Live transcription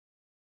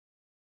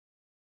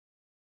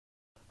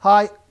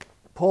Hi,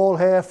 Paul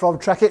here from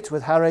Trekitt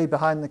with Harry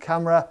behind the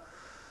camera,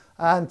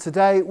 and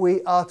today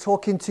we are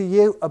talking to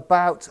you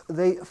about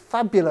the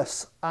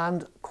fabulous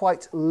and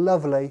quite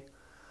lovely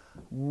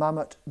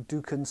Mammut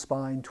Ducan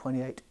Spine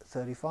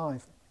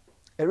 2835.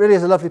 It really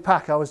is a lovely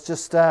pack. I was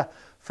just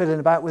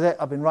fiddling about with it.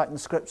 I've been writing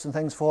scripts and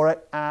things for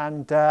it,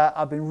 and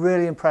I've been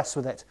really impressed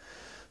with it.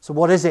 So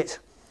what is it?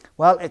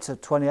 Well, it's a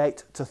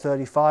 28 to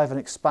 35,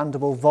 an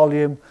expandable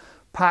volume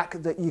pack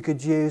that you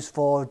could use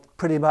for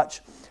pretty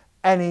much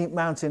any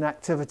mountain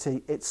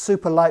activity. It's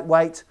super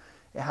lightweight.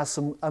 It has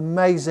some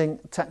amazing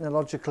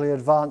technologically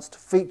advanced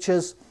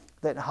features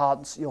that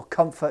enhance your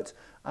comfort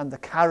and the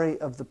carry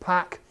of the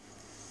pack.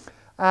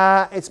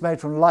 It's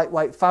made from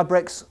lightweight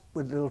fabrics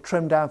with little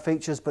trimmed down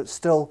features, but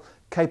still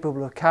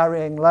capable of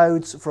carrying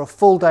loads for a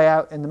full day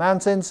out in the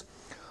mountains,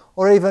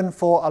 or even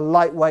for a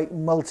lightweight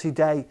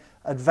multi-day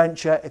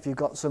adventure if you've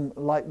got some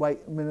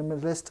lightweight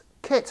minimalist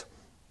kit.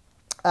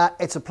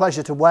 It's a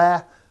pleasure to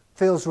wear,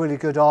 feels really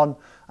good on,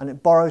 and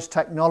it borrows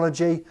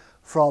technology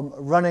from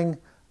running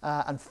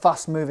and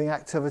fast moving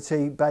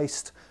activity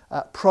based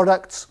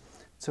products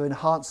to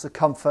enhance the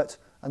comfort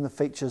and the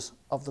features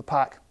of the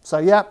pack. So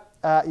yeah,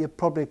 you've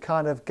probably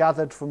kind of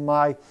gathered from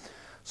my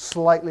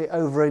slightly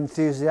over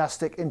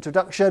enthusiastic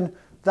introduction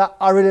that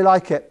I really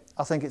like it.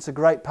 I think it's a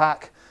great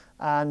pack,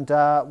 and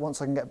once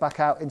I can get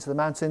back out into the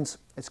mountains,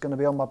 it's going to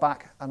be on my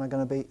back and I'm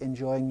going to be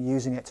enjoying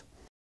using it.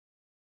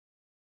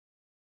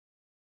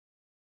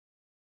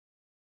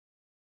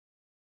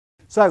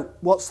 So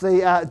what's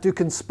the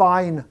Ducan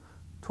Spine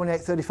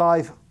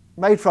 2835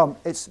 made from?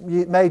 It's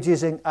made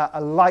using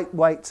a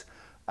lightweight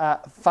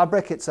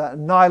fabric. It's a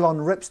nylon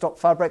ripstop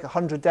fabric,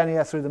 100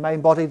 denier through the main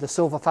body, the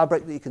silver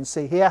fabric that you can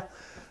see here.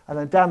 And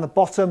then down the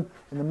bottom,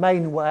 in the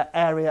main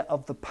area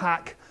of the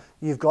pack,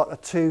 you've got a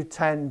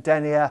 210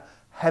 denier,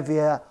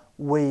 heavier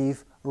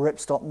weave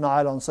ripstop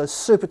nylon. So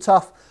super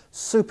tough,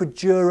 super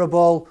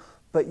durable,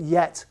 but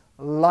yet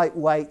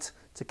lightweight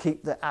to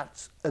keep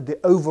the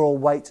overall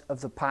weight of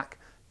the pack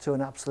to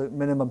an absolute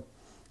minimum.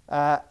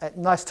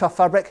 Nice tough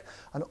fabric,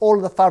 and all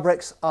of the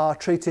fabrics are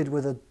treated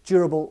with a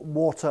durable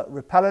water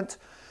repellent.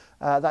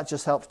 That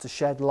just helps to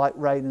shed light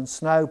rain and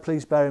snow.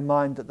 Please bear in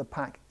mind that the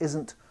pack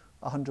isn't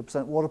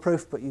 100%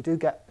 waterproof, but you do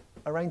get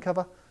a rain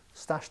cover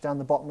stashed down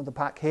the bottom of the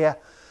pack here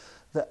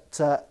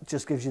that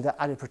just gives you that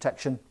added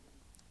protection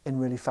in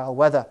really foul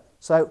weather.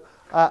 So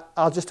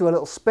I'll just do a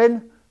little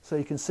spin so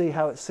you can see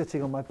how it's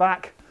sitting on my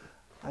back,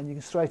 and you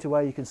can straight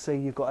away you can see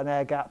you've got an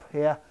air gap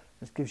here.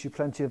 This gives you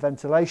plenty of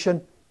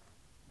ventilation.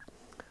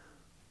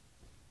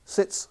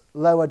 Sits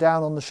lower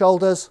down on the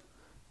shoulders,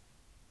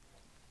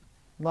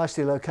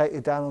 nicely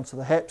located down onto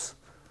the hips.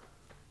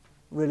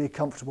 Really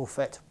comfortable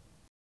fit.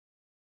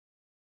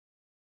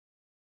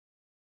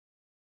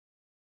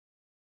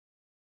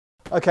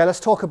 Okay,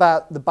 let's talk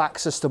about the back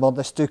system on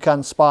this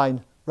Ducan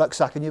Spine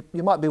rucksack, and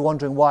you might be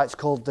wondering why it's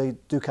called the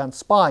Ducan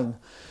Spine,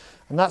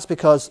 and that's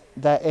because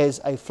there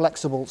is a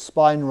flexible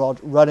spine rod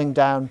running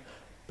down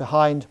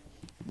behind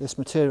this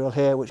material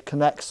here, which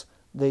connects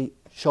the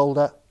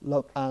shoulder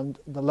and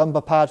the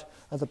lumbar pad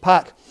of the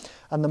pack,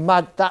 and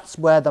that's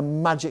where the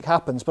magic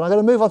happens. But I'm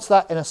going to move on to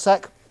that in a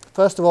sec.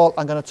 First of all,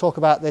 I'm going to talk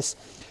about this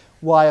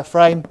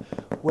wireframe,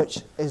 which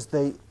is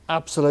the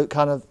absolute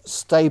kind of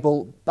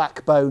stable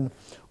backbone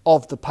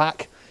of the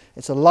pack.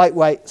 It's a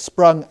lightweight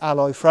sprung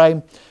alloy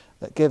frame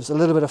that gives a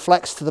little bit of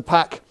flex to the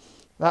pack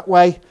that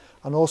way,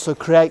 and also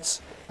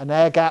creates an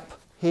air gap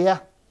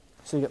here,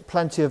 so you get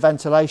plenty of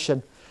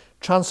ventilation.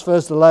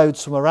 Transfers the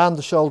loads from around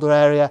the shoulder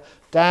area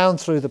down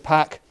through the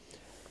pack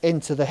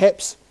into the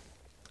hips,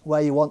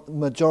 where you want the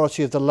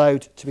majority of the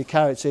load to be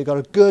carried. So you've got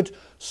a good,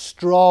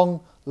 strong,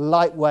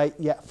 lightweight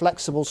yet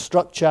flexible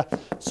structure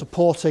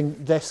supporting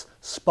this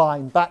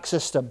spine back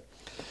system.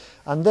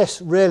 And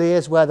this really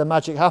is where the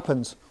magic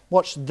happens.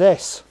 Watch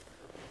this.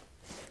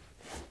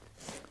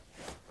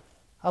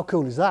 How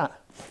cool is that?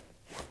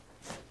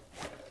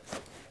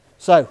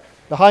 So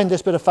behind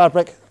this bit of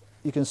fabric,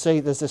 you can see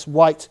there's this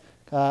white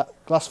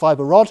glass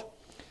fibre rod,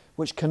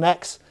 which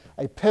connects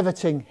a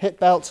pivoting hip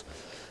belt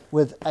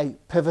with a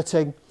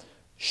pivoting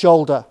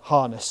shoulder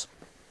harness.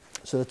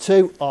 So the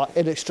two are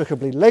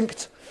inextricably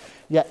linked,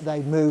 yet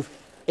they move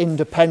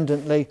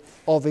independently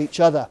of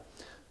each other.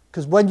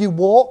 Because when you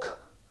walk,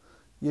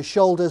 your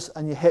shoulders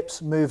and your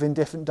hips move in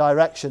different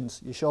directions.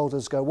 Your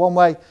shoulders go one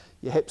way,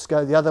 your hips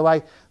go the other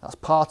way. That's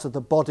part of the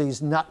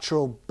body's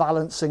natural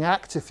balancing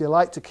act, if you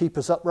like, to keep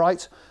us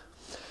upright.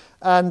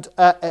 And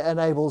it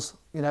enables,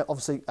 you know,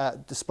 obviously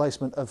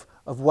displacement of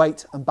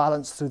weight and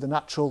balance through the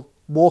natural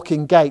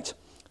walking gait.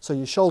 So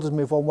your shoulders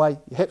move one way,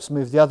 your hips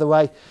move the other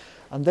way,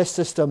 and this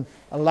system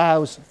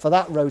allows for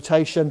that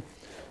rotation.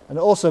 And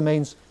it also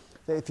means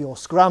that if you're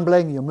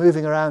scrambling, you're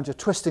moving around, you're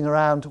twisting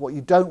around, what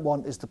you don't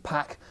want is the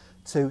pack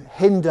to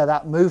hinder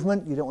that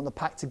movement. You don't want the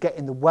pack to get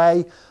in the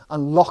way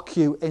and lock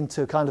you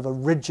into kind of a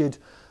rigid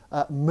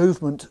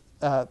movement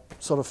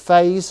sort of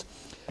phase.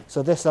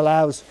 So this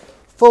allows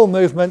full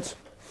movement,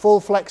 full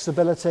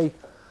flexibility,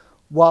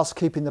 whilst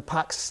keeping the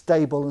pack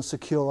stable and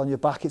secure on your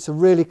back. It's a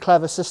really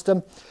clever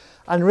system,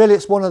 And really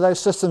it's one of those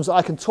systems that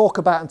I can talk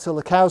about until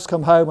the cows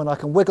come home, and I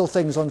can wiggle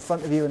things on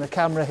front of you in a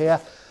camera here.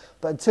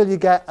 But until you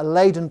get a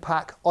laden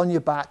pack on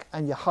your back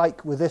and you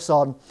hike with this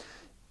on,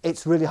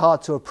 it's really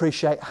hard to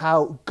appreciate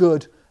how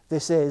good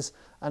this is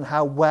and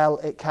how well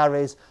it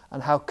carries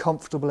and how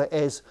comfortable it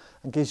is,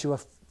 and gives you a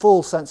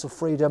full sense of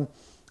freedom,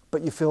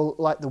 but you feel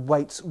like the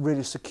weight's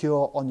really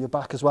secure on your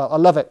back as well. I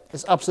love it.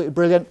 It's absolutely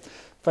brilliant.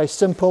 Very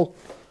simple,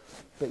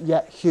 but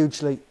yet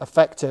hugely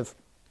effective.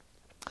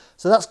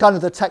 So that's kind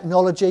of the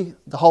technology,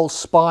 the whole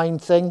spine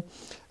thing.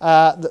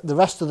 The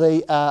rest of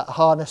the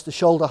harness, the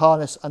shoulder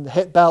harness and the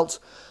hip belt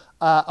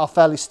are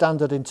fairly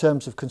standard in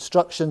terms of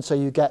construction. So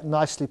you get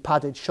nicely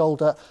padded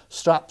shoulder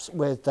straps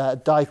with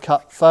die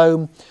cut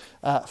foam,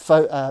 with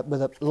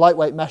a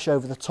lightweight mesh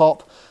over the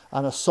top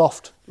and a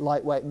soft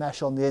lightweight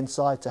mesh on the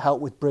inside to help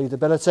with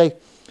breathability.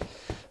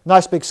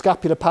 Nice big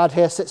scapular pad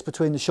here, sits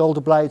between the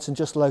shoulder blades and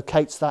just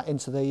locates that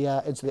into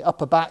the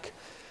upper back.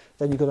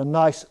 Then you've got a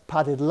nice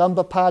padded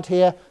lumbar pad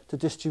here to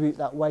distribute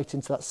that weight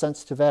into that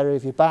sensitive area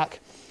of your back.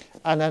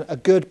 And then a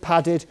good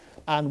padded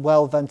and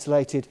well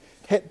ventilated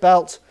hip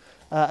belt,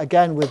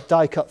 again with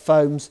die cut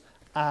foams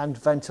and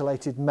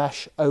ventilated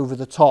mesh over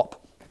the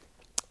top.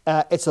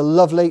 It's a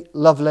lovely,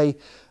 lovely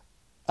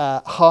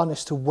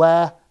harness to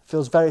wear.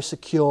 Feels very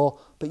secure,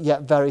 but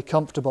yet very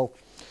comfortable.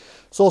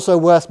 It's also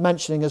worth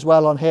mentioning as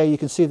well on here, you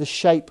can see the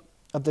shape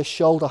of this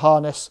shoulder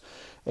harness.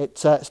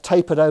 It's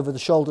tapered over the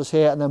shoulders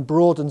here and then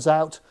broadens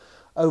out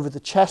over the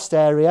chest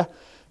area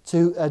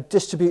to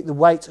distribute the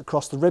weight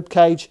across the rib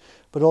cage,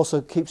 but also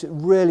keeps it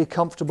really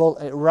comfortable.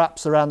 It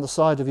wraps around the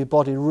side of your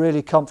body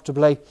really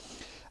comfortably.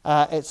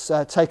 It's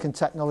taken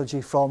technology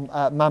from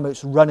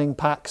Mammut's running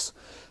packs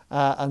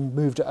and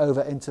moved it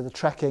over into the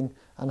trekking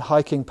and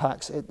hiking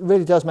packs. It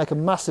really does make a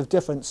massive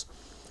difference,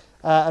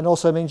 and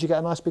also means you get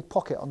a nice big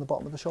pocket on the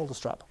bottom of the shoulder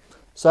strap.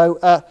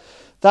 So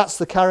that's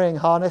the carrying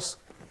harness.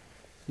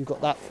 You've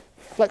got that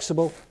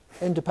flexible,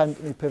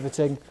 independently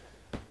pivoting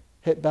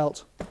hip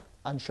belt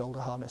and shoulder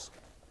harness.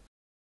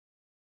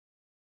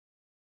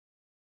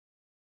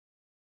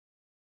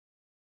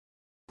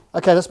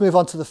 Okay, let's move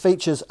on to the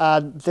features,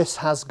 and this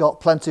has got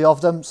plenty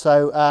of them,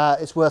 so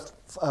it's worth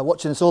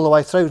watching this all the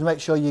way through to make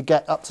sure you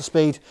get up to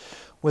speed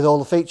with all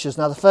the features.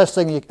 Now the first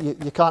thing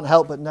you can't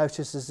help but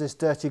notice is this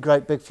dirty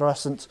great big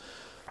fluorescent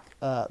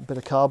bit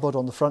of cardboard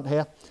on the front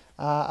here,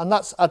 and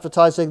that's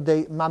advertising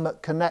the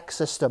Mammut Connect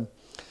system.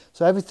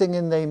 So everything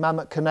in the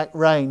Mammut Connect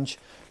range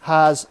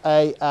has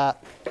a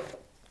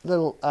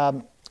little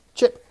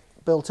chip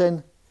built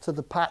in to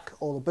the pack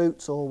or the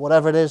boots or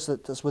whatever it is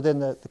that's within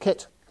the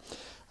kit,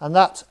 and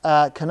that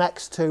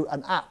connects to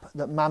an app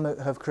that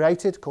Mammut have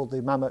created called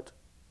the Mammut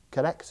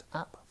Connect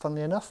app,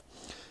 funnily enough.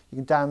 You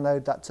can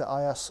download that to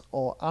iOS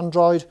or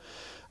Android,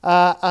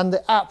 and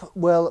the app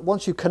will,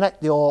 once you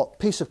connect your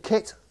piece of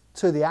kit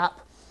to the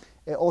app,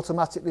 it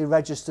automatically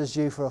registers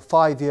you for a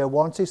 5-year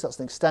warranty, so that's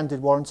an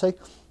extended warranty.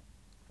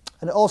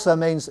 And it also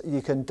means that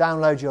you can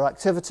download your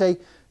activity,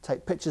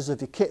 take pictures of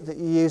your kit that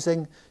you're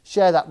using,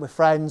 share that with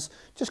friends.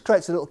 Just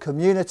creates a little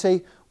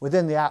community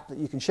within the app that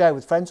you can share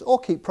with friends or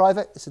keep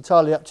private. It's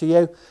entirely up to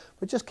you,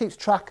 but just keeps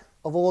track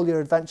of all your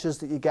adventures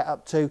that you get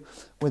up to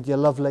with your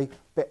lovely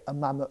bit of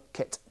Mammut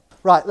kit.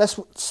 Right, let's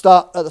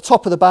start at the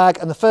top of the bag,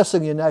 and the first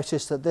thing you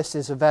notice that this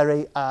is a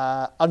very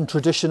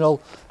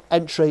untraditional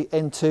entry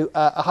into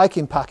a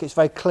hiking pack. It's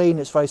very clean,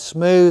 it's very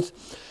smooth,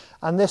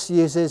 and this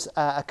uses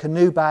a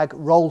canoe bag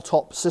roll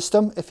top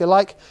system, if you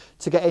like,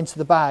 to get into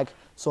the bag.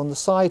 So on the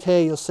side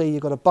here you'll see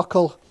you've got a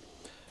buckle,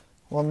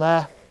 one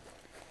there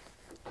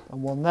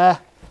and one there,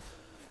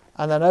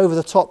 and then over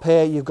the top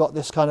here you've got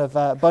this kind of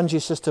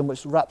bungee system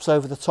which wraps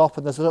over the top,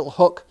 and there's a little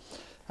hook,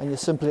 and you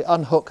simply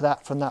unhook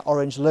that from that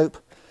orange loop,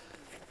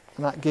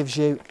 and that gives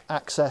you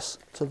access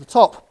to the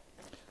top.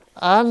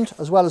 And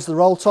as well as the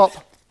roll top,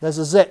 there's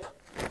a zip.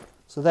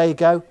 So there you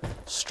go,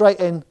 straight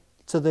in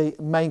to the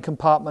main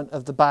compartment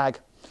of the bag.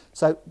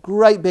 So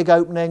great big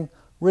opening,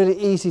 really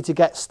easy to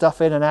get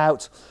stuff in and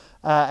out,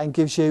 and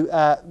gives you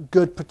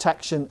good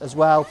protection as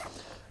well.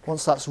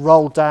 Once that's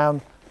rolled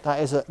down, that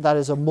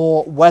is a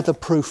more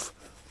weatherproof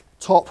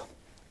top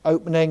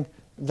opening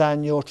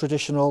than your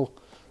traditional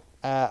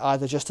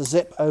either just a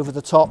zip over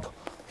the top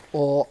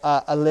or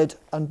a lid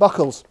and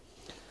buckles.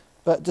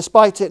 But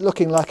despite it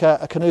looking like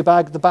a canoe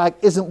bag, the bag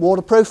isn't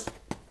waterproof.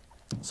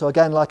 So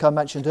again, like I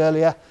mentioned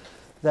earlier,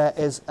 there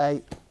is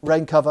a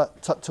rain cover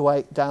tucked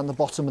away down the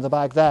bottom of the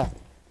bag there.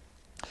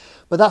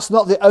 But that's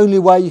not the only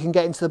way you can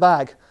get into the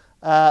bag.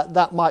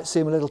 That might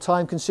seem a little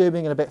time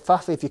consuming and a bit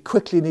faffy if you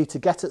quickly need to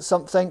get at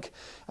something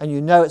and you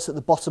know it's at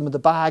the bottom of the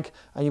bag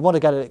and you want to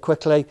get at it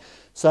quickly.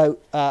 So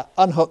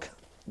unhook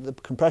the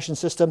compression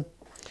system,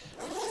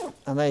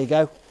 and there you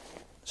go,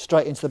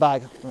 straight into the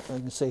bag. You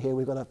can see here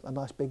we've got a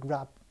nice big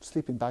rab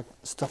sleeping bag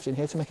stuffed in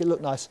here to make it look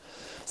nice.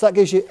 So that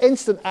gives you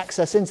instant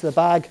access into the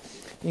bag.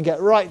 You can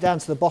get right down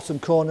to the bottom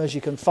corners,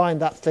 you can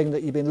find that thing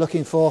that you've been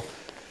looking for,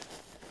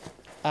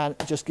 and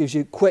it just gives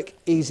you quick,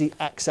 easy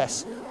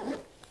access.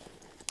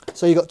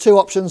 So you've got two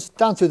options,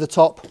 down through the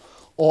top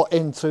or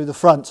in through the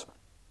front.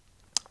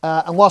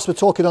 And whilst we're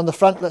talking on the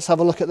front, let's have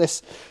a look at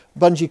this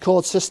bungee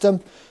cord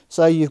system.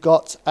 So you've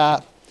got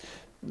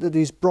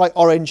these bright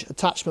orange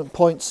attachment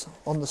points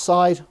on the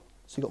side.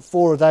 So you've got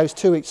 4 of those,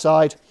 2 each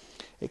side.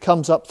 It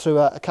comes up through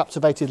a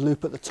captivated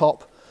loop at the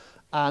top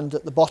and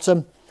at the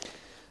bottom.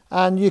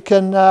 And you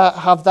can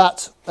have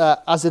that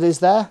as it is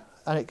there,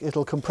 and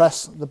it'll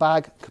compress the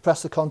bag,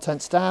 compress the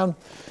contents down.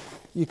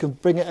 You can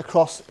bring it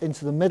across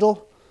into the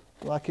middle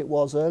like it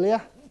was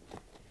earlier.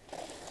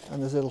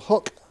 And there's a little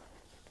hook,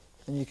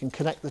 and you can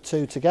connect the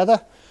two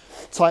together,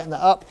 tighten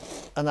that up,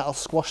 and that'll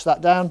squash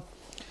that down.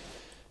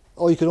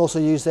 Or you can also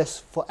use this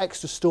for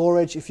extra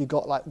storage if you've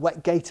got like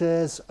wet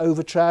gaiters,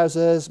 over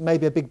trousers,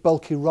 maybe a big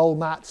bulky roll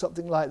mat,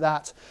 something like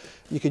that.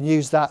 You can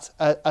use that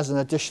as an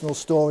additional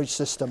storage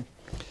system.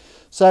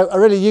 So a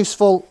really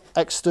useful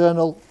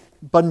external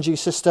bungee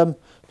system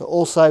that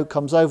also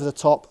comes over the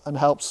top and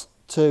helps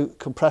to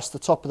compress the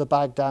top of the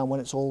bag down when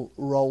it's all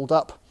rolled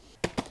up.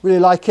 Really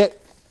like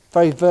it,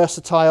 very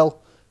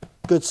versatile,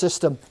 good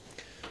system.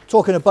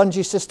 Talking of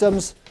bungee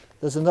systems,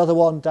 there's another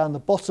one down the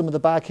bottom of the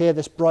bag here,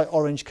 this bright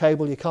orange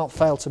cable, you can't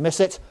fail to miss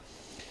it.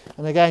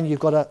 And again, you've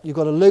got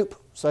a loop,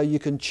 so you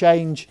can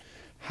change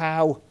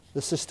how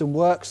the system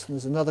works. And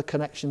there's another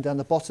connection down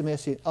the bottom here,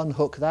 so you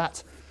unhook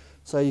that.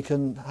 So you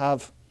can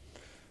have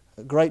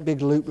a great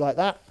big loop like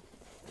that.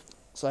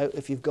 So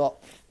if you've got,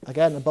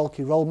 again, a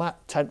bulky roll mat,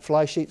 tent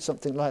fly sheet,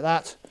 something like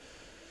that,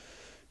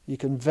 you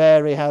can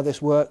vary how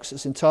this works.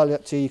 It's entirely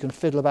up to you. You can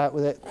fiddle about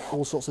with it,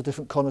 all sorts of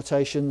different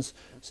connotations.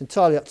 It's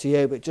entirely up to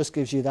you, but it just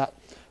gives you that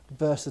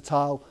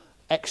versatile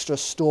extra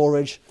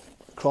storage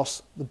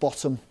across the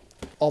bottom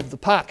of the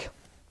pack.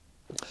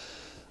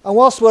 And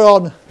whilst we're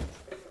on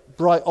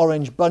bright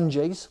orange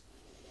bungees,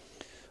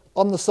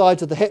 on the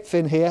sides of the hip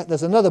fin here,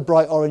 there's another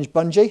bright orange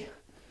bungee,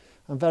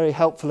 and very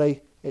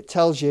helpfully it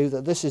tells you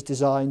that this is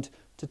designed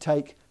to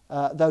take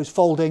those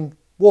folding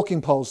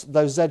walking poles,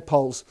 those Z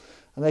poles,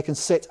 and they can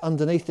sit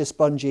underneath this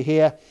bungee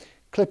here,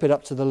 clip it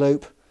up to the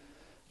loop,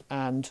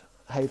 and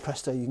hey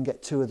presto, you can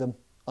get 2 of them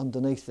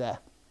underneath there.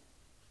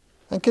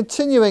 And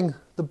continuing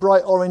the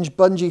bright orange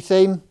bungee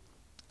theme,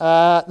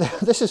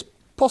 this is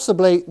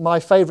possibly my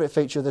favourite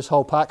feature of this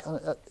whole pack.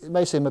 It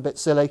may seem a bit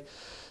silly,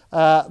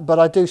 but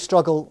I do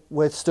struggle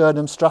with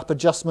sternum strap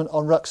adjustment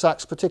on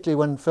rucksacks, particularly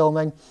when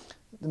filming.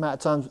 The amount of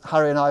times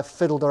Harry and I have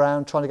fiddled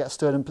around trying to get a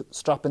sternum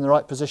strap in the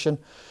right position.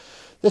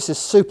 This is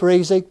super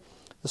easy.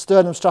 The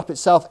sternum strap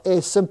itself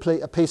is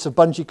simply a piece of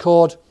bungee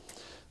cord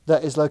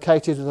that is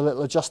located with a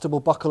little adjustable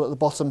buckle at the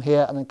bottom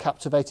here and then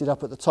captivated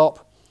up at the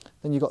top.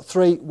 Then you've got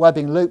 3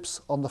 webbing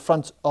loops on the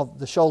front of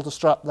the shoulder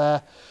strap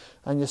there,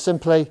 and you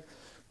simply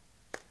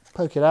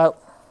poke it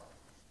out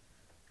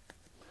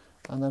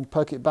and then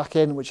poke it back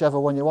in, whichever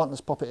one you want.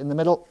 Let's pop it in the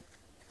middle,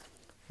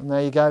 and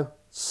there you go.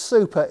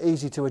 Super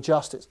easy to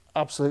adjust. It's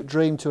absolute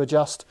dream to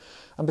adjust,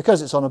 and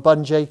because it's on a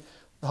bungee,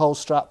 the whole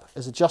strap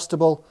is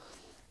adjustable,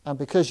 and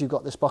because you've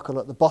got this buckle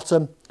at the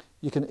bottom,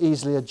 you can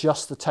easily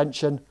adjust the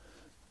tension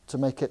to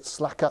make it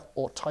slacker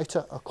or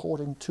tighter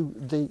according to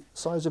the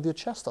size of your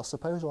chest, I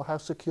suppose, or how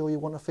secure you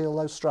want to feel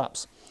those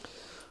straps.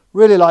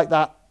 Really like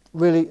that.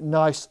 Really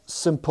nice,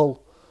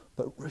 simple,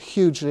 but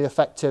hugely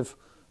effective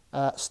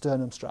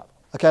sternum strap.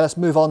 Okay, let's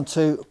move on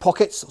to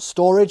pockets,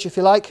 storage if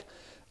you like.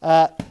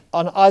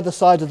 On either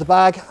side of the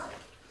bag,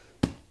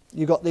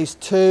 you've got these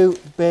 2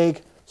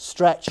 big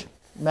stretch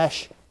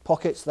mesh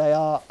pockets. They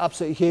are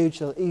absolutely huge.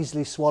 They'll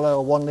easily swallow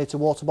a 1 litre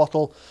water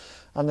bottle,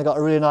 and they've got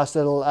a really nice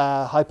little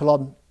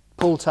Hypalon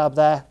pull tab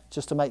there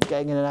just to make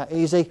getting in and out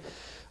easy.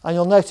 And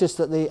you'll notice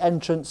that the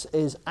entrance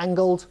is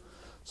angled,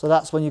 so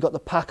that's when you've got the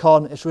pack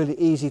on. It's really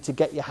easy to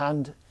get your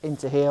hand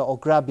into here or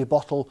grab your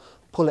bottle,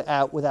 pull it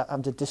out without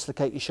having to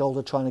dislocate your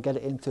shoulder trying to get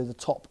it in through the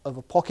top of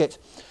a pocket.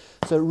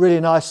 So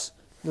really nice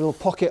little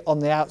pocket on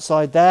the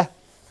outside there.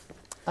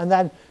 And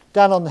then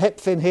down on the hip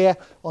fin here,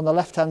 on the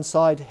left hand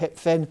side hip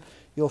fin,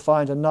 you'll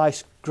find a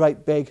nice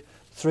great big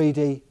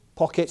 3D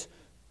pocket,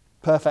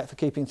 perfect for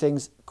keeping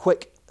things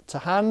quick to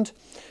hand.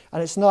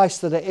 And it's nice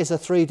that it is a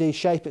 3D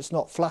shape. It's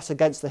not flat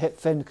against the hip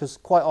fin, because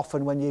quite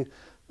often when you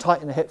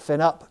tighten a hip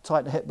fin up,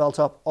 tighten a hip belt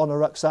up on a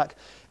rucksack,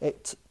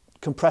 it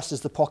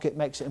compresses the pocket,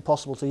 makes it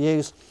impossible to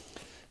use.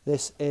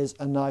 This is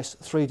a nice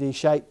 3D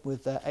shape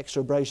with extra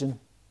abrasion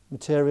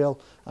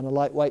material and a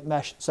lightweight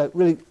mesh, so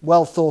really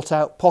well thought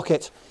out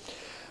pocket.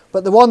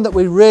 But the one that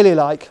we really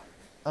like,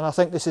 and I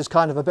think this is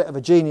kind of a bit of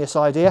a genius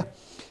idea,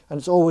 and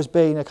it's always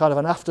been a kind of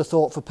an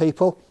afterthought for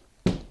people,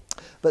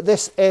 but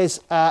this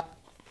is a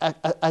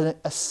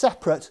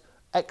separate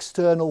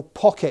external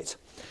pocket.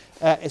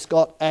 It's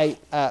got a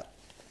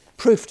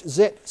proofed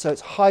zip, so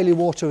it's highly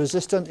water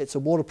resistant. It's a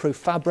waterproof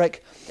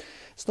fabric.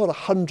 It's not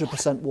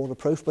 100%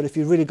 waterproof, but if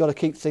you've really got to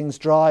keep things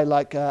dry,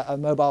 like a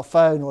mobile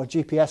phone or a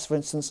GPS for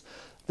instance,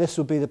 this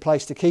would be the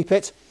place to keep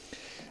it.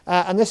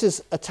 And this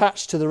is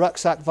attached to the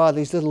rucksack via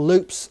these little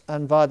loops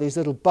and via these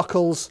little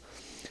buckles,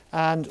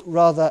 and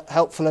rather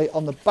helpfully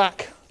on the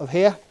back of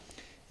here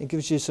it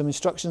gives you some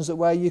instructions of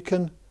where you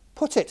can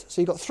put it.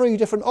 So you've got 3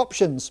 different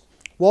options.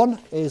 One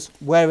is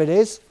where it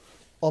is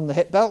on the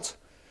hip belt,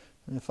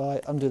 and if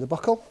I undo the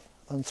buckle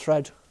and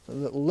thread the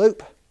little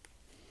loop,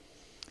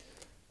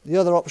 The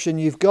other option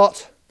you've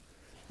got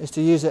is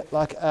to use it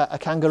like a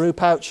kangaroo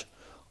pouch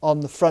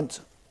on the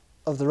front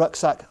of the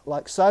rucksack,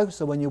 like so.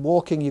 So when you're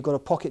walking, you've got a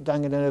pocket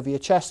dangling over your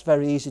chest,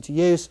 very easy to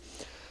use.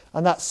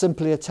 And that's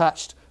simply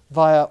attached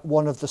via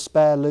one of the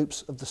spare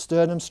loops of the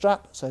sternum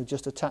strap. So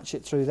just attach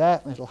it through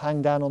there and it'll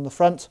hang down on the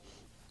front.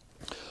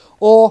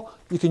 Or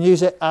you can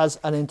use it as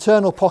an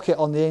internal pocket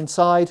on the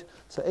inside.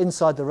 So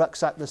inside the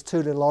rucksack there's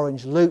two little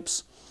orange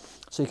loops.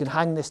 So you can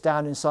hang this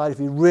down inside if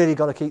you really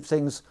got to keep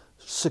things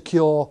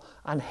secure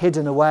and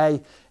hidden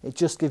away. It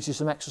just gives you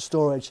some extra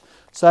storage.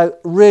 So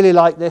really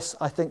like this.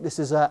 I think this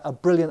is a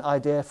brilliant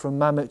idea from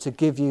Mammut to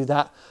give you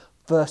that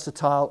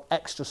versatile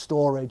extra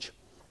storage.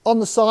 On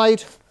the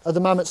side of the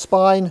Mammut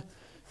Spine,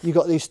 you've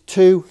got these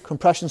two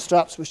compression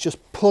straps which just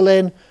pull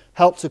in,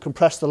 help to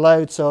compress the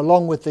load. So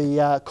along with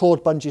the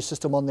cord bungee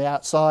system on the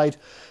outside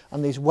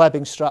and these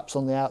webbing straps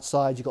on the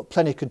outside, you've got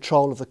plenty of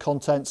control of the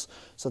contents.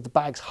 So if the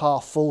bag's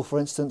half full, for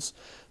instance,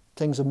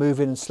 things are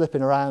moving and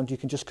slipping around, you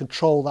can just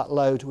control that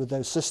load with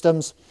those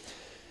systems.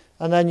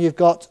 And then you've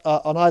got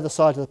on either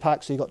side of the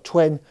pack, so you've got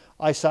twin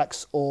ice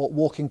axe or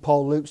walking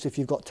pole loops if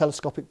you've got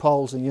telescopic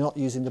poles and you're not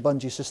using the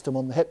bungee system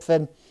on the hip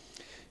fin.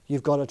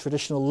 You've got a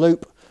traditional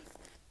loop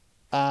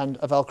and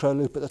a Velcro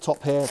loop at the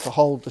top here to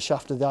hold the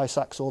shaft of the ice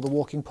axe or the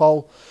walking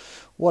pole,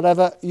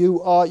 whatever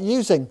you are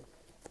using.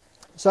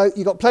 So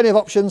you've got plenty of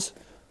options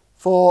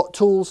for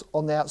tools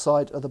on the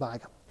outside of the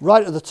bag.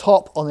 Right at the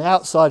top, on the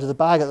outside of the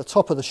bag, at the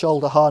top of the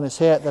shoulder harness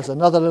here, there's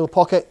another little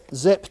pocket,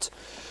 zipped,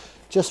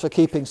 just for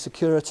keeping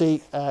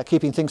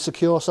things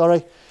secure,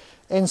 sorry.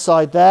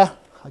 Inside there,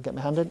 I'll get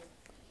my hand in.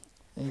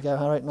 There you go,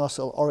 Harry, nice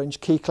little orange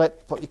key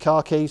clip. Put your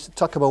car keys,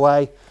 tuck them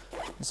away,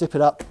 zip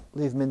it up,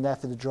 leave them in there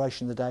for the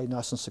duration of the day,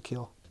 nice and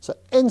secure. So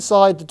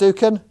inside the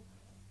Ducan,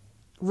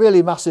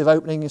 really massive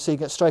opening, you see, you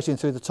get straight in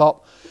through the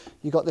top.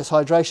 You've got this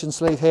hydration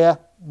sleeve here,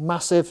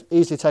 massive,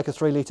 easily take a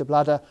 3 litre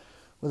bladder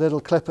with a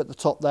little clip at the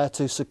top there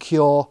to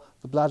secure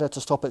the bladder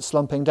to stop it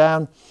slumping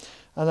down.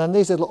 And then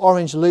these little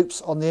orange loops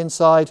on the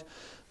inside,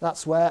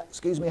 that's where,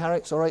 excuse me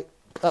Harry, sorry,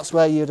 that's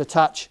where you'd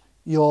attach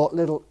your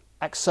little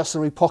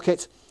accessory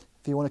pocket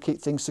if you want to keep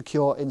things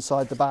secure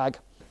inside the bag.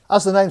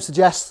 As the name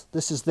suggests,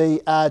 this is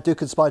the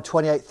Ducan Spine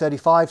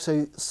 2835,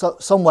 so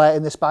somewhere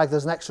in this bag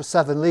there's an extra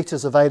 7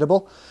 litres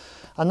available,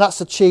 and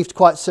that's achieved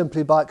quite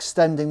simply by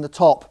extending the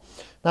top.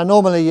 Now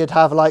normally you'd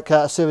have like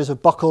a series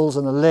of buckles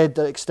and a lid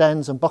that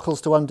extends and buckles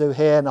to undo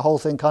here, and the whole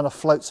thing kind of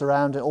floats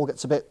around, it all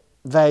gets a bit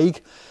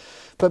vague.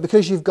 But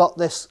because you've got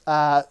this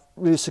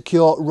really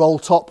secure roll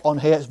top on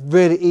here, it's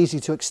really easy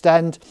to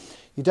extend.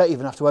 You don't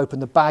even have to open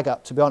the bag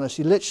up, to be honest.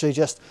 You literally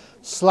just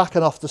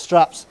slacken off the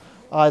straps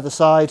either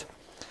side,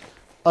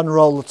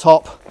 unroll the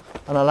top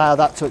and allow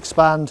that to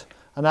expand,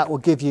 and that will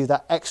give you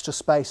that extra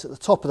space at the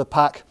top of the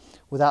pack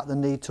without the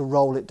need to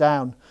roll it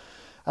down.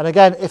 And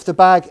again, if the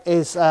bag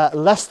is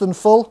less than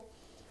full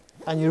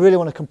and you really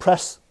want to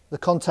compress the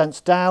contents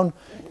down,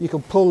 you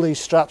can pull these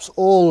straps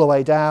all the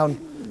way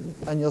down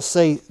and you'll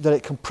see that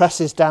it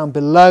compresses down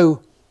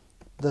below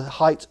the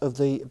height of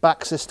the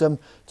back system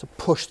to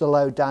push the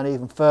load down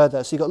even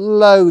further. So you've got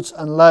loads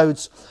and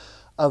loads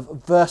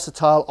of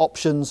versatile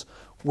options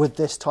with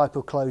this type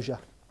of closure.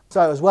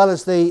 So as well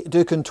as the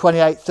Ducan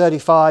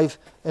 2835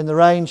 in the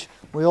range,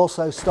 we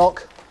also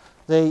stock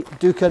the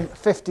Ducan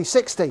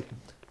 5060.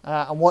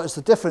 And what is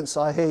the difference,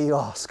 I hear you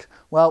ask?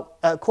 Well,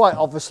 quite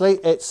obviously,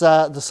 it's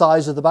the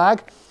size of the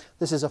bag.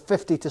 This is a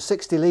 50 to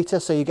 60 litre,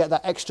 so you get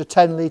that extra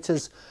 10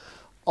 litres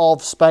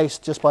of space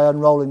just by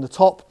unrolling the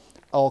top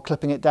or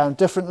clipping it down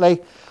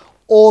differently.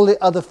 All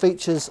the other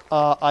features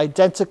are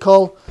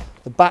identical.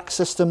 The back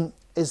system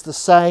is the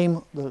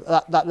same,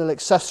 that little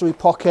accessory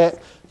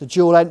pocket, the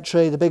dual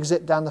entry, the big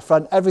zip down the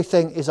front,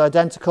 everything is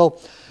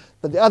identical.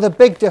 But the other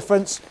big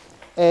difference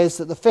is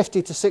that the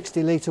 50 to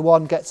 60 litre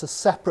one gets a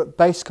separate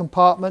base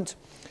compartment.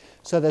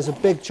 So there's a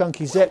big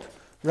chunky zip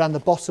around the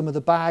bottom of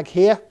the bag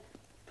here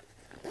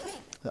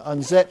that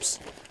unzips,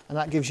 and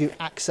that gives you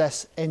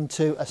access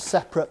into a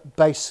separate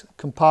base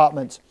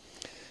compartment.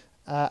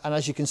 And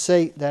as you can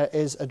see, there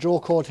is a draw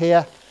cord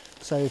here.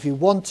 So if you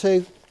want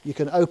to, you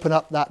can open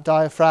up that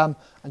diaphragm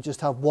and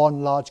just have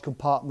one large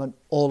compartment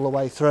all the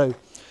way through.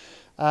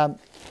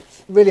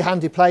 Really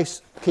handy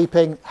place,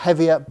 keeping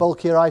heavier,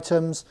 bulkier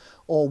items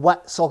or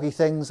wet, soggy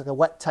things like a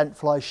wet tent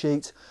fly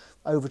sheet,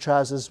 over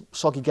trousers,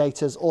 soggy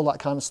gaiters, all that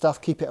kind of stuff.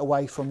 Keep it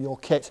away from your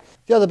kit.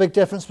 The other big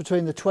difference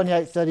between the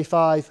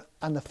 2835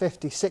 and the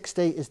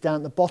 5060 is down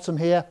at the bottom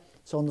here.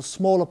 So on the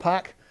smaller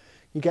pack,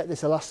 you get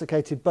this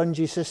elasticated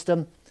bungee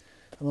system,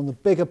 and on the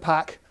bigger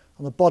pack,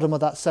 on the bottom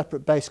of that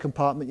separate base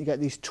compartment, you get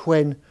these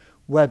twin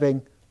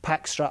webbing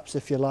pack straps,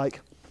 if you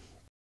like.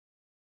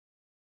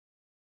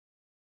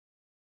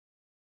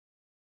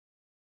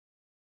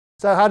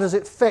 So how does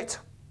it fit?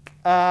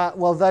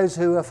 Well, those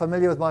who are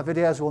familiar with my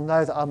videos will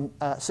know that I'm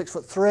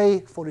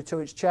 6'3",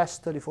 42-inch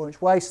chest,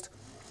 34-inch waist,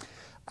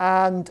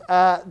 and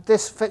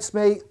this fits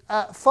me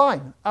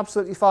fine,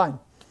 absolutely fine.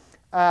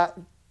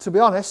 To be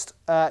honest,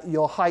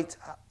 your height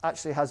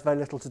actually has very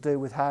little to do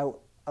with how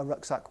a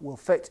rucksack will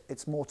fit.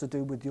 It's more to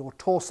do with your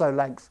torso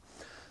length.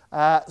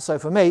 So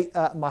for me,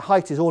 my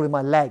height is all in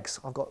my legs.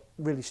 I've got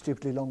really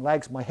stupidly long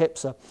legs. My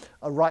hips are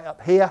right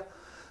up here.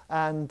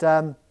 And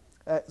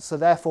so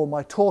therefore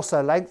my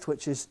torso length,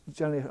 which is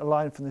generally a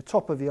line from the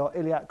top of your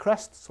iliac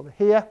crest, sort of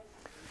here,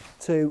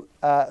 to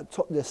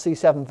the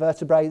C7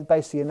 vertebrae, the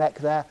base of your neck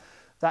there,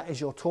 that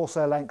is your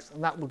torso length,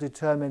 and that will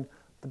determine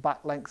the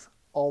back length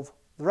of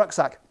the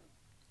rucksack.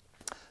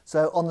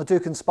 So on the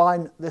Ducan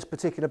Spine, this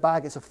particular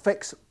bag, it's a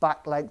fixed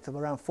back length of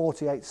around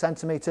 48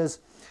 centimetres,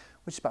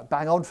 which is about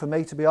bang on for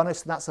me, to be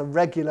honest, and that's a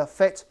regular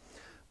fit.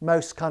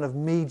 Most kind of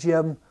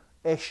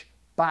medium-ish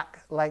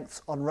back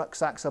lengths on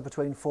rucksacks are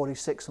between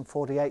 46 and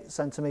 48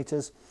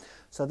 centimetres.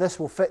 So this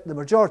will fit the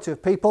majority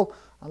of people,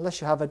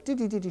 unless you have a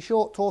diddy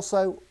short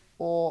torso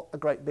or a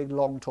great big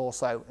long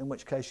torso, in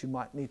which case you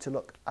might need to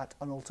look at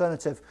an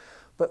alternative.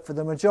 But for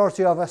the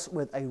majority of us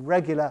with a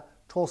regular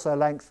torso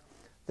length,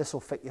 this will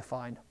fit you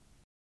fine.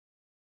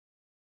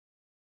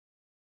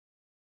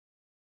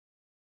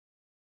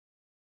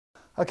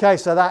 Okay,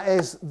 so that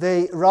is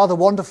the rather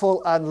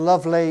wonderful and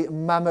lovely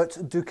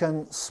Mammut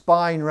Ducan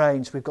Spine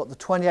range. We've got the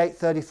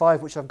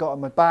 28-35, which I've got on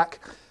my back,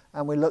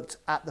 and we looked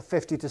at the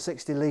 50 to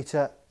 60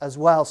 litre as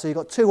well. So you've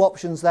got two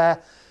options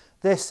there.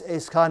 This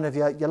is kind of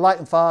your light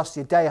and fast,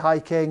 your day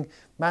hiking,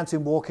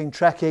 mountain walking,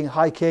 trekking,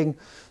 hiking,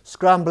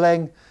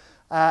 scrambling.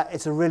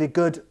 It's a really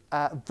good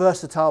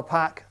versatile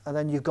pack. And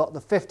then you've got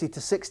the 50 to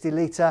 60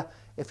 litre.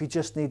 If you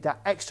just need that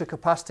extra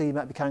capacity, you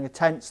might be carrying a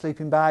tent,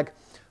 sleeping bag,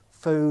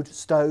 food,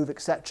 stove,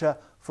 etc.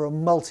 for a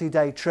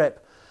multi-day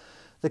trip.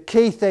 The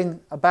key thing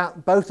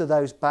about both of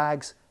those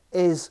bags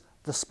is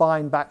the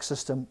spine back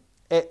system.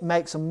 It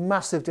makes a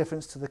massive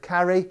difference to the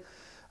carry,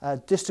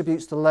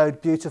 distributes the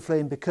load beautifully,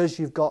 and because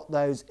you've got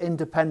those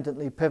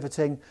independently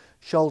pivoting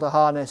shoulder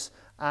harness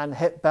and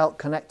hip belt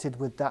connected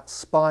with that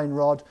spine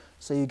rod,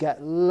 so you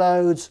get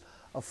loads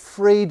of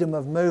freedom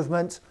of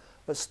movement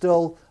but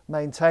still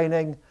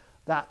maintaining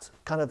that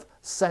kind of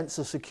sense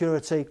of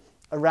security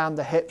around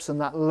the hips and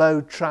that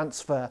load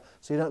transfer,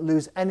 so you don't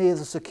lose any of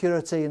the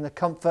security and the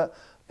comfort,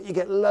 but you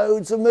get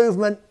loads of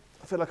movement.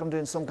 I feel like I'm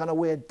doing some kind of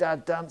weird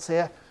dad dance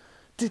here.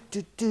 Yeah,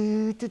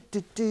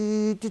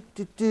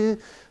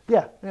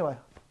 anyway,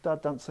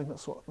 dad dancing,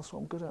 that's what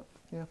I'm good at.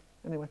 Yeah,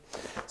 anyway.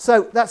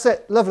 So that's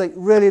it, lovely,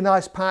 really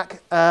nice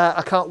pack.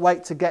 I can't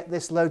wait to get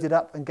this loaded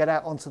up and get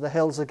out onto the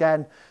hills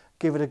again,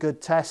 give it a good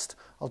test.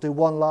 I'll do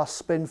one last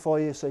spin for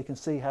you so you can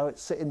see how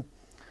it's sitting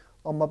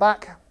on my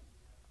back.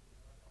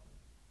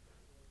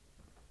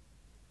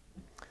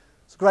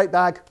 It's a great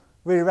bag,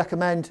 really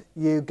recommend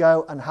you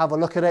go and have a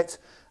look at it.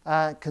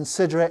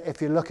 Consider it if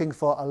you're looking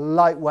for a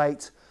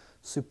lightweight,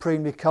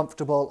 supremely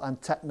comfortable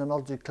and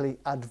technologically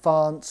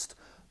advanced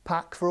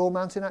pack for all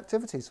mountain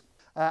activities.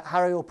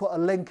 Harry will put a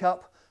link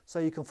up so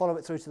you can follow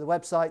it through to the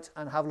website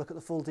and have a look at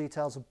the full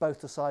details of both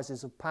the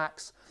sizes of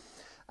packs.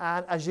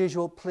 And as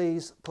usual,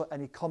 please put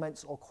any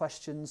comments or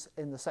questions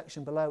in the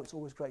section below. It's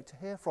always great to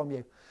hear from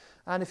you.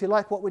 And if you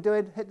like what we're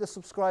doing, hit the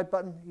subscribe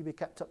button. You'll be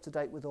kept up to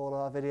date with all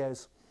our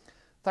videos.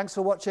 Thanks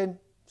for watching.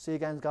 See you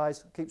again,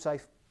 guys. Keep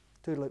safe.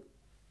 Toodaloo.